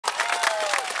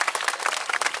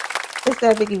It's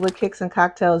that Vicky with Kicks and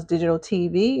Cocktails Digital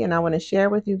TV, and I want to share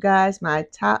with you guys my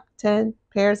top 10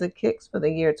 pairs of kicks for the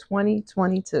year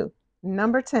 2022.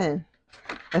 Number 10,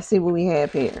 let's see what we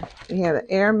have here. We have an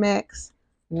Air Max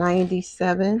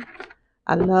 97.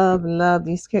 I love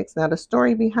these kicks. Now, the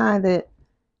story behind it,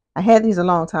 I had these a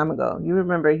long time ago.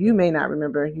 You may not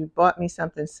remember, you bought me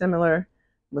something similar.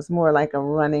 It was more like a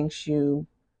running shoe,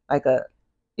 like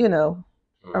you know,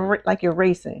 like you're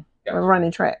racing, a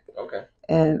running track. Okay.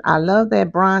 And I love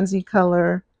that bronzy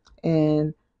color,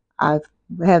 and I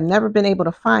have never been able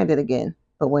to find it again.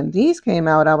 But when these came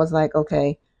out, I was like,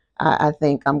 okay, I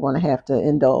think I'm going to have to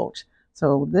indulge.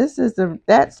 So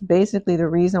that's basically the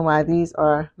reason why these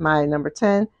are my number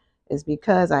 10, is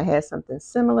because I had something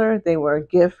similar. They were a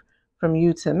gift from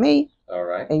you to me. All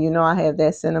right. And you know I have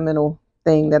that sentimental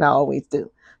thing that I always do.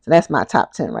 So that's my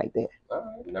top 10 right there.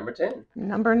 All right. Number 10.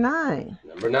 Number 9.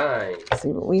 Number 9. Let's see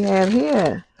what we have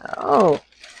here. Oh,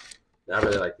 I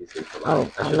really like these things a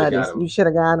lot. oh, I love these. You should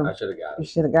have got them. I should have got them. You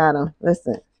should have got them.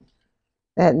 Listen,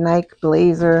 that Nike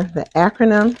Blazer, the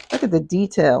acronym. Look at the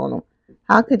detail on them.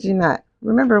 How could you not?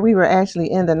 Remember, we were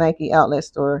actually in the Nike outlet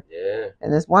store. Yeah.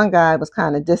 And this one guy was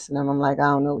kind of dissing them. I'm like, I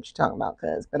don't know what you're talking about,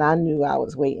 cuz. But I knew I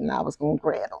was waiting. I was going to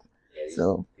grab them.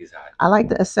 Yeah, these I like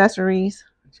the accessories.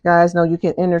 You guys know you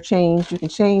can interchange. You can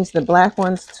change the black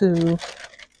ones to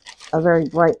a very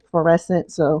bright fluorescent.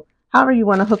 So however you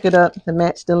want to hook it up to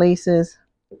match the laces,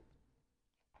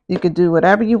 you could do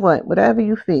whatever you want, whatever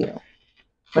you feel.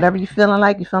 Whatever you're feeling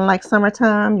like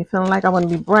summertime, you're feeling like I want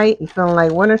to be bright, you're feeling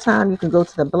like wintertime, you can go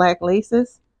to the black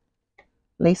laces,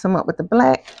 lace them up with the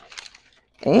black.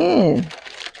 And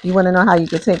you want to know how you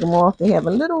can take them off, they have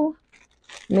a little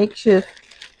makeshift,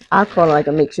 I call it like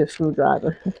a makeshift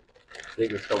screwdriver. They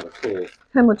can come with tools.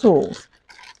 Come with tools.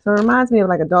 So it reminds me of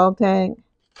like a dog tag.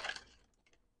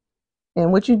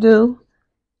 And what you do,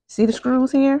 see the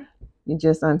screws here? You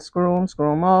just unscrew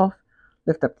them off,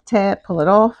 lift up the tab, pull it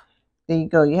off. There you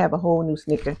go. You have a whole new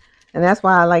sneaker. And that's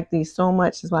why I like these so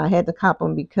much. That's why I had to cop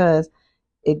them, because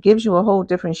it gives you a whole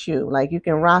different shoe. Like you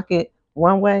can rock it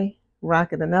one way,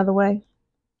 rock it another way,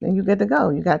 then you good to go.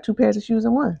 You got 2 pairs of shoes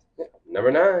in one.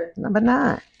 Number 9. Number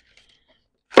 9.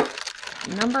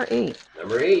 Number 8.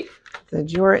 Number 8. The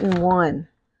Jordan 1.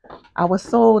 I was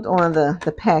sold on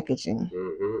the packaging.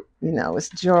 Mm-hmm. You know, it's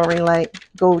jewelry like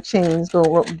gold chains,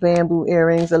 gold bamboo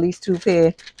earrings, at least 2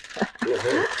 pair.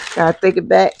 Mm-hmm. Gotta take it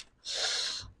back.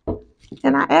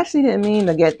 And I actually didn't mean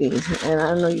to get these. And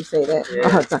I know you say that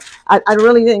all the time. I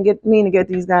really didn't mean to get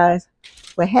these guys.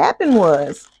 What happened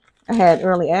was I had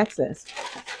early access.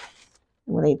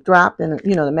 When they dropped and,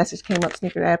 the message came up,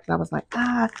 sneaker apps, and I was like,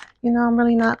 I'm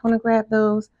really not going to grab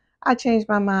those. I changed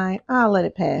my mind. I'll let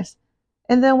it pass.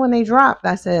 And then when they dropped,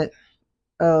 I said,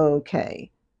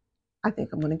 okay, I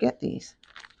think I'm going to get these.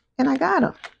 And I got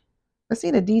them. But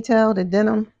see the detail, the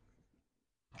denim?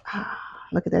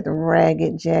 Look at that, the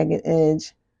ragged, jagged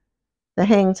edge. The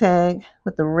hang tag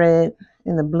with the red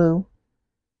and the blue.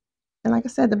 And like I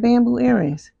said, the bamboo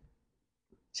earrings.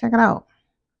 Check it out.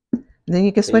 Then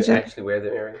you can switch it. Actually wear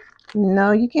the earrings?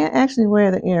 No, you can't actually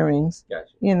wear the earrings.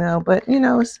 Gotcha. But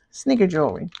it's sneaker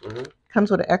jewelry. Mm-hmm.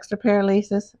 Comes with an extra pair of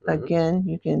laces. Mm-hmm. Again,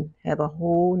 you can have a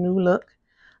whole new look.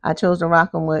 I chose to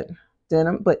rock them with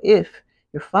denim. But if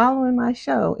you're following my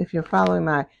show, if you're following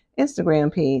my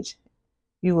Instagram page,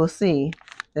 you will see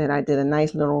that I did a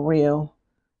nice little reel,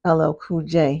 LL Cool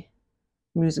J,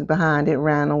 music behind it,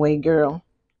 Round Away Girl.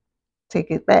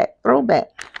 Take it back, throwback.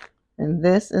 And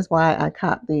this is why I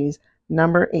copped these.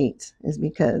 Number 8 is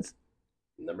because.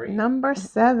 Number 8. Number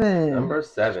 7. Number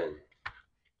 7.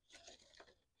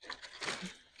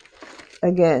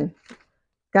 Again,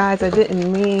 guys, I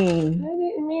didn't mean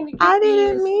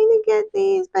to get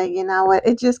these, but you know what?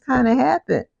 It just kind of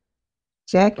happened.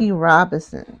 Jackie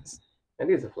Robinson's. And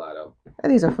these are fly though.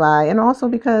 And these are fly, and also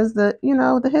because the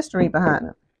history behind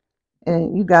them.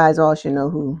 And you guys all should know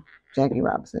who Jackie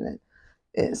Robinson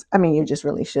is. I mean, you just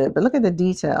really should. But look at the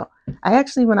detail. I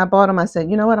actually, when I bought them, I said,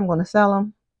 you know what? I'm going to sell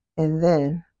them. And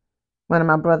then one of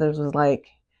my brothers was like,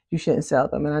 you shouldn't sell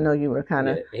them. And I know you were kind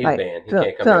of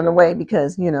feeling away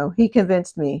because, he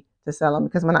convinced me to sell them.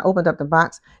 Because when I opened up the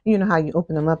box, you know how you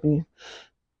open them up and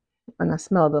when I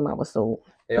smelled them, I was sold.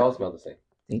 They all smell the same.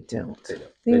 They don't.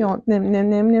 They don't.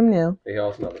 No. They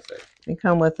all smell the same. They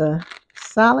come with a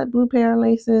solid blue pair of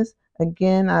laces.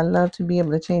 Again, I love to be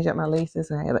able to change up my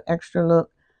laces. I have an extra look.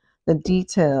 The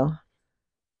detail.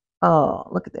 Oh,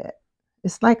 look at that.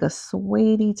 It's like a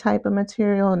suede type of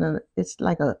material, and it's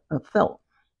like a felt.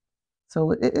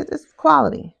 So it's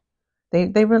quality.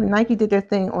 They really, Nike did their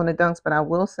thing on the Dunks, but I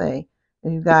will say,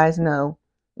 and you guys know,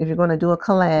 if you're going to do a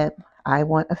collab, I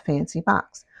want a fancy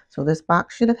box. So this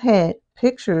box should have had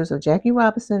pictures of Jackie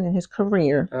Robinson and his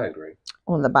career I agree.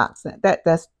 on the box.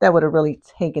 That would have really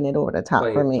taken it over the top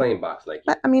for me. Plain box like you.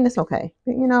 But I mean, it's okay.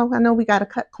 I know we got to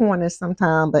cut corners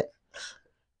sometime, but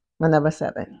my number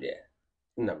 7. Yeah.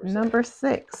 Number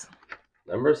 6.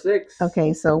 Number 6.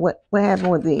 Okay, so what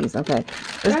happened with these? Okay.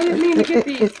 I didn't mean to get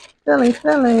these. It's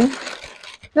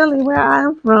Philly, where I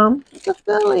am from. It's the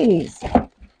Phillies.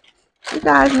 You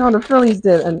guys know the Phillies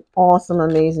did an awesome,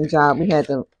 amazing job. We had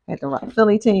the rock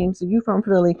Philly team. So you from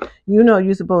Philly, you know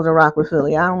you're supposed to rock with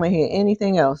Philly. I don't want to hear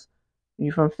anything else.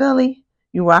 You from Philly,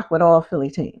 you rock with all Philly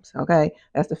teams. Okay,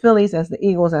 that's the Phillies, that's the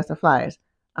Eagles, that's the Flyers.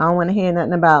 I don't want to hear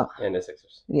nothing about and the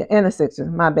Sixers. Yeah, and the Sixers.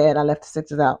 My bad, I left the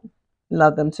Sixers out.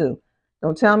 Love them too.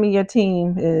 Don't tell me your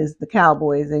team is the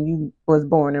Cowboys and you was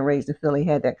born and raised in Philly.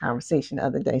 Had that conversation the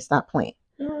other day. Stop playing.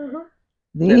 Mm-hmm.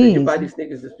 Now, did you buy these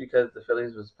sneakers just because the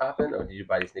Phillies was popping, or did you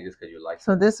buy these sneakers because you liked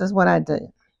them? So this is what I did.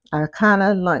 I kind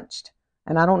of lunched,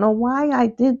 and I don't know why I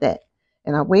did that.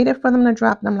 And I waited for them to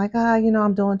drop, and I'm like,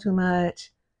 I'm doing too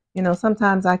much.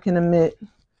 Sometimes I can admit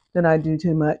that I do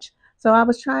too much. So I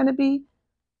was trying to be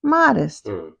modest.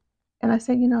 And I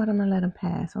said, you know what, I'm going to let them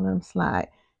pass. I'll let them slide.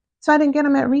 So I didn't get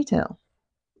them at retail.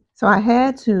 So I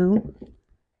had to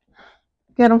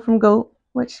get them from GOAT,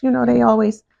 which, they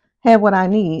always have what I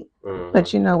need.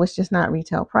 But, it's just not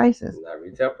retail prices. It's not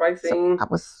retail pricing.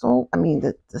 So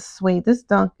the suede, this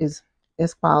dunk is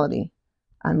quality.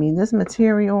 This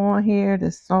material on here,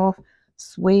 this soft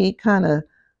suede kind of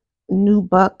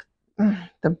nubuck,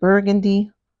 the burgundy,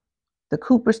 the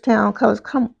Cooperstown colors.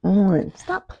 Come on,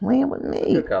 stop playing with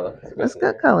me. Good color. It's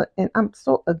good color. And I'm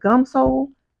a gum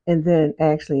sole, and then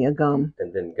actually a gum.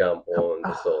 And then gum on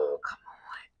the sole. Come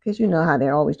on, because you know how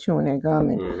they're always chewing their gum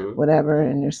and whatever,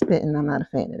 and they're spitting. I'm not a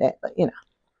fan of that, but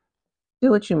do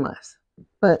what you must.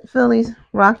 But Phillies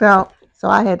rocked out, so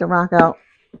I had to rock out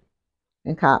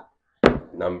and cop.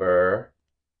 Number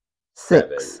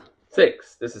 6.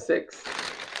 6. This is 6.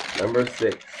 Number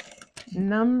 6.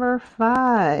 Number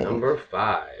 5. Number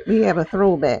 5. We have a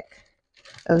throwback.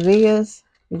 Avias,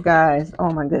 you guys,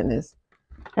 oh my goodness.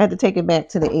 I had to take it back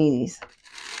to the 80s.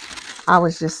 I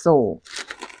was just sold.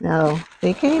 Now,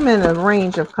 they came in a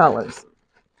range of colors.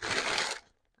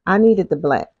 I needed the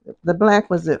black. The black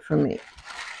was it for me.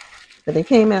 But they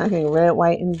came out in red,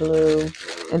 white, and blue,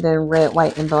 and then red,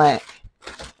 white, and black.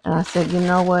 And I said, you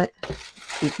know what?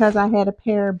 Because I had a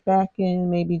pair back in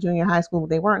maybe junior high school,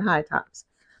 they weren't high tops.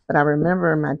 But I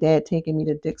remember my dad taking me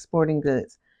to Dick's Sporting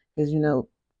Goods because,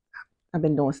 I've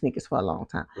been doing sneakers for a long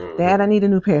time. Dad, I need a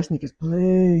new pair of sneakers,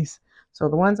 please. So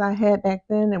the ones I had back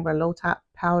then, they were low top,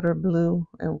 powder blue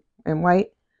and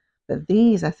white. But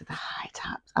these, I said, the high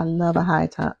tops. I love a high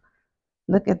top.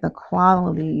 Look at the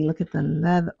quality. Look at the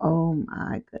leather. Oh,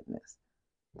 my goodness.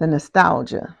 The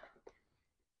nostalgia.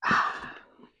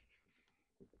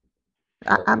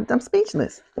 I'm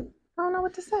speechless. I don't know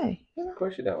what to say. Of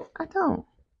course you don't. I don't.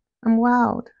 I'm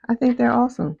wild. I think they're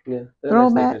awesome. Yeah.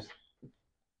 Throwback. Nice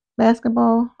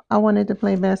basketball. I wanted to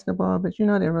play basketball, but they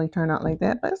didn't really turn out like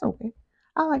that. But it's okay.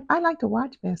 I like to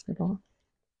watch basketball.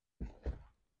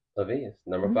 Avias,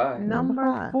 number 5.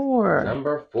 Number 4.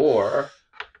 Number 4.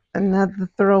 Another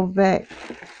throwback.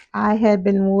 I had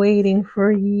been waiting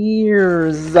for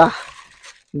years.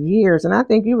 And I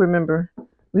think you remember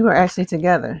we were actually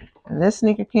together. And this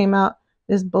sneaker came out,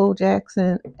 this Bo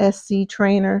Jackson SC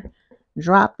trainer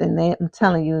dropped, and I'm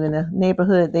telling you, in the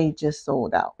neighborhood, they just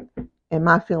sold out. And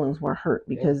my feelings were hurt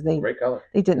because they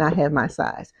did not have my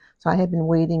size. So I had been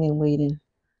waiting and waiting,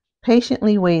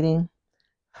 patiently waiting.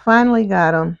 Finally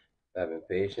got them. I've been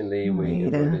patiently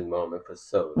waiting for this moment for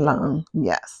so long.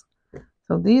 Yes.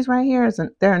 So these right here,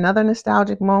 they're another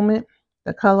nostalgic moment.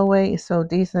 The colorway is so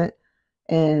decent.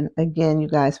 And again, you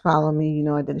guys follow me.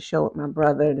 I did a show with my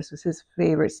brother. This was his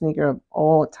favorite sneaker of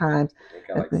all times. He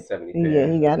got like 70 pairs. Yeah,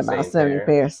 he got about 70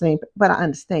 pairs. But I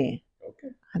understand. Okay.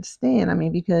 I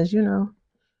understand. Because, you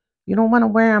don't want to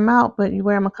wear them out, but you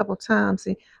wear them a couple times.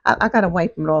 See, I got to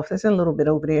wipe them off. There's a little bit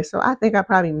over there. So I think I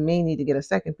probably may need to get a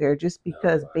second pair just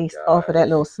because based off of that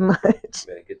little smudge.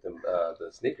 Better get them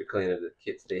the sneaker cleaner, the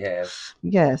kits they have.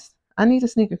 Yes. I need a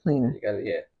sneaker cleaner. You got it,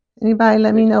 yeah. Anybody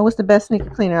let me know what's the best sneaker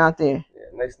cleaner out there? Yeah,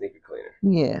 nice sneaker cleaner.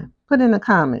 Yeah. Put in the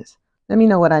comments. Let me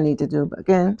know what I need to do. But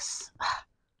again, SC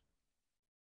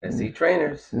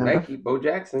Trainers, Nike, Bo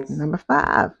Jacksons. Number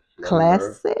 5.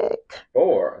 Classic.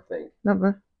 4, I think.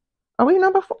 Are we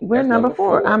number 4? We're number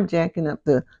 4. I'm jacking up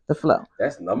the flow.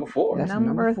 That's number 4. That's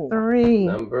number 3.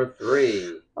 Number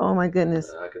 3. Oh my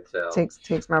goodness. I can tell.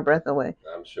 Takes my breath away.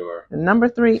 I'm sure. The number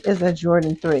 3 is a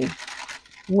Jordan 3,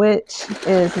 which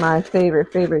is my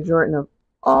favorite Jordan of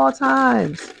all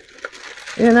times.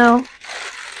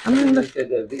 I mean, you said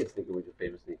that Via sneaker was your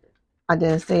favorite sneaker. I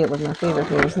didn't say it was my favorite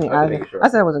sneaker. I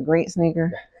said it was a great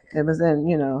sneaker. It was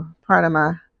in, part of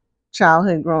my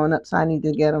childhood growing up, so I need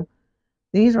to get them.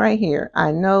 These right here,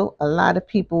 I know a lot of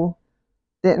people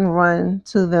didn't run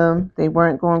to them. They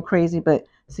weren't going crazy, but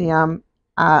see, I'm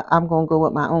going to go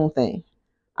with my own thing.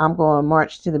 I'm going to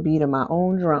march to the beat of my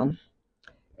own drum.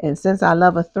 And since I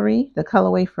love a 3, the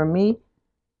colorway for me,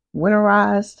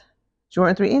 winterized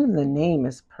Jordan 3, even the name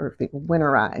is perfect,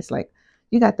 winterized. Like,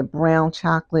 you got the brown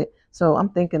chocolate. So I'm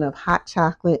thinking of hot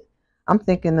chocolate. I'm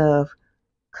thinking of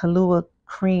Kahlua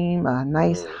cream, a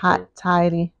nice hot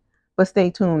tidy. But stay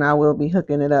tuned, I will be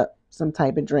hooking it up, some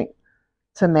type of drink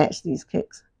to match these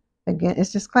kicks. Again,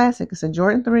 it's just classic. It's a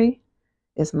Jordan 3.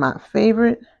 It's my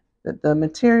favorite. The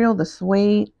material, the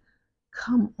suede.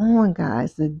 Come on,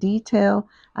 guys. The detail.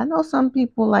 I know some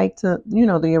people like to,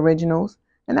 the originals,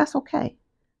 and that's okay.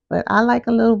 But I like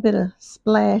a little bit of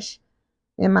splash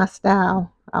in my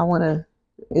style. I'm going to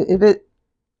go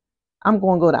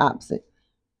the opposite.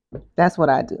 That's what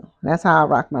I do. That's how I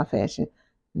rock my fashion.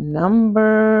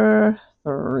 Number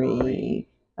 3.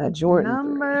 A Jordan.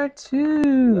 Number 2.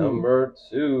 Number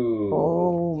 2.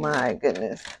 Oh my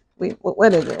goodness. Wait,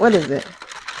 what is it? What is it?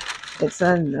 It's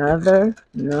another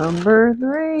number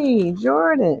 3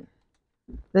 Jordan.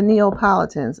 The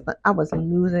Neapolitans. I was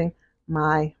losing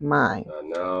my mind. I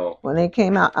know. When they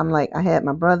came out, I'm like, I had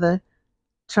my brother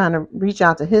trying to reach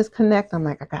out to his connect. I'm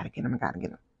like, I gotta get him.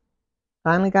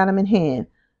 Finally got him in hand.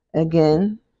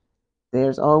 Again,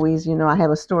 there's always, I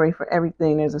have a story for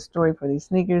everything. There's a story for these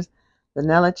sneakers.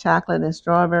 Vanilla, chocolate, and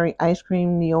strawberry ice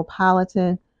cream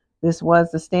Neapolitan. This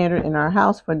was the standard in our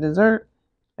house for dessert.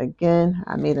 Again,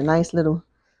 I made a nice little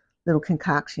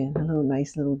concoction, a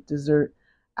nice little dessert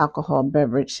alcohol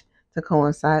beverage to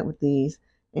coincide with these.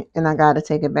 And I got to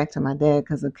take it back to my dad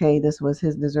because, okay, this was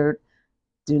his dessert.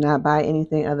 Do not buy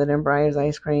anything other than Breyers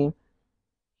ice cream.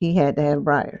 He had to have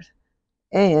Breyers.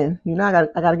 And, I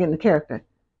got to get in the character.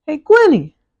 Hey,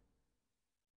 Gwenny,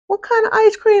 what kind of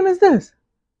ice cream is this?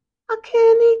 I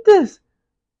can't eat this.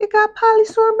 It got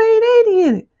polysorbate 80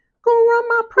 in it. Gonna run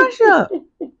my pressure up.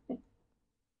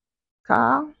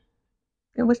 Carl,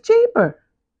 it was cheaper.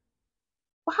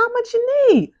 Well, how much you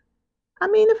need? I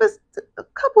mean, if it's a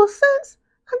couple of cents,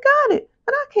 I got it.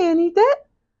 But I can't eat that.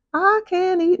 I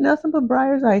can't eat nothing but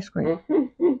Breyers ice cream.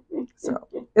 So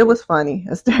it was funny,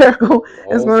 hysterical.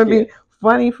 It's going to be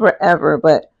funny forever.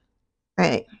 But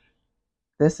hey,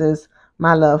 this is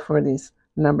my love for these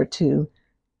number 2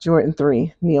 Jordan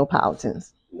 3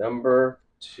 Neapolitans. Number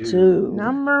 2.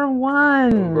 Number 1.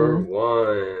 Number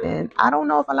 1. And I don't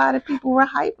know if a lot of people were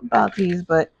hype about these,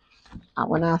 but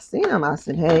when I seen them, I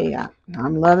said, hey,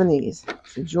 I'm loving these.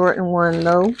 It's a Jordan 1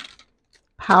 low,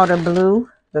 powder blue,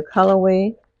 the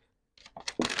colorway.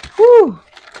 Whew,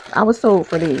 I was sold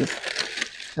for these.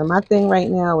 So my thing right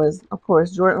now is, of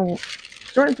course, Jordan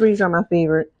 3s are my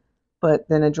favorite, but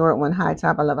then a Jordan 1 high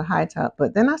top. I love a high top,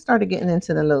 but then I started getting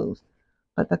into the lows.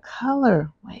 But the color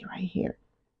way right here,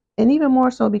 and even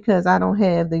more so because I don't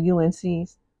have the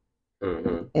UNCs,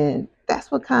 and that's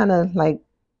what kind of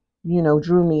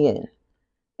drew me in.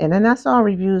 And then I saw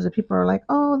reviews of people are like,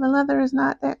 oh, the leather is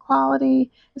not that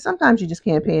quality. And sometimes you just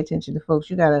can't pay attention to folks.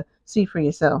 You got to see for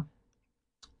yourself.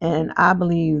 And I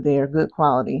believe they're good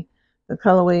quality. The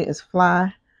colorway is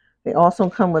fly. They also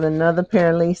come with another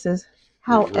pair of laces.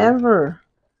 However,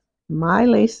 my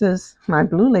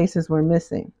blue laces were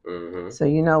missing. So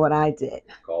you know what I did?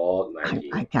 Called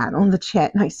Nike. I got on the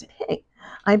chat and I said, hey,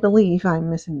 I believe I'm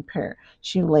missing a pair of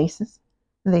shoelaces.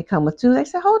 They come with 2. They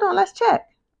said, hold on, let's check.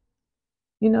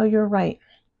 You're right.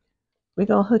 We're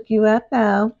going to hook you up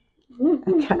now.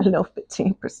 I got a little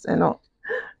 15% off.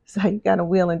 So you got a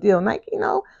wheel and deal. Nike,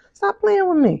 stop playing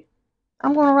with me.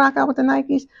 I'm going to rock out with the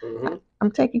Nikes.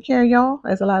 I'm taking care of y'all,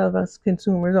 as a lot of us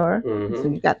consumers are. So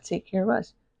you got to take care of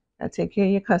us. Got to take care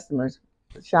of your customers.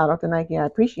 Shout out to Nike. I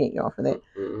appreciate y'all for that.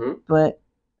 But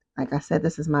like I said,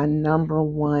 this is my number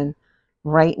 1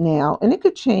 right now. And it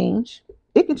could change.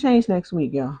 It could change next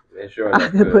week, y'all. Sure I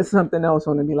could put something else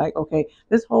on and be like, okay,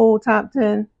 this whole top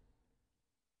 10,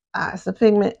 it's a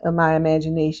figment of my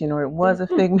imagination, or it was a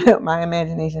figment of my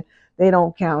imagination. They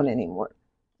don't count anymore.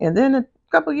 And then a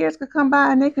couple years could come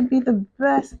by and they could be the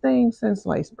best thing since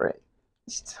sliced bread.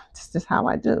 It's just how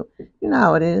I do. You know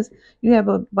how it is. You have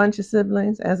a bunch of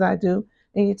siblings, as I do,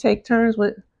 and you take turns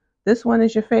with, this one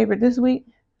is your favorite this week.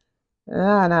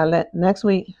 Next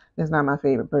week, that's not my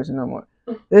favorite person no more.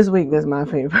 This week, that's my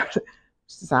favorite person.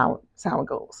 This is how it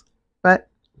goes. But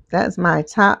that's my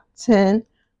top 10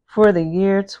 for the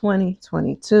year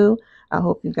 2022. I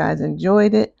hope you guys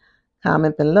enjoyed it.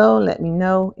 Comment below. Let me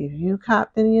know if you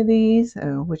copped any of these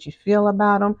and what you feel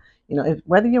about them. You know,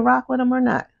 whether you rock with them or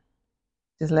not.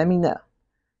 Just let me know.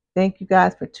 Thank you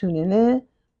guys for tuning in.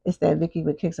 It's that Vicky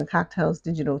with Kicks and Cocktails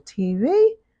Digital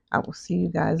TV. I will see you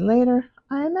guys later.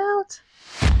 I am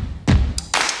out.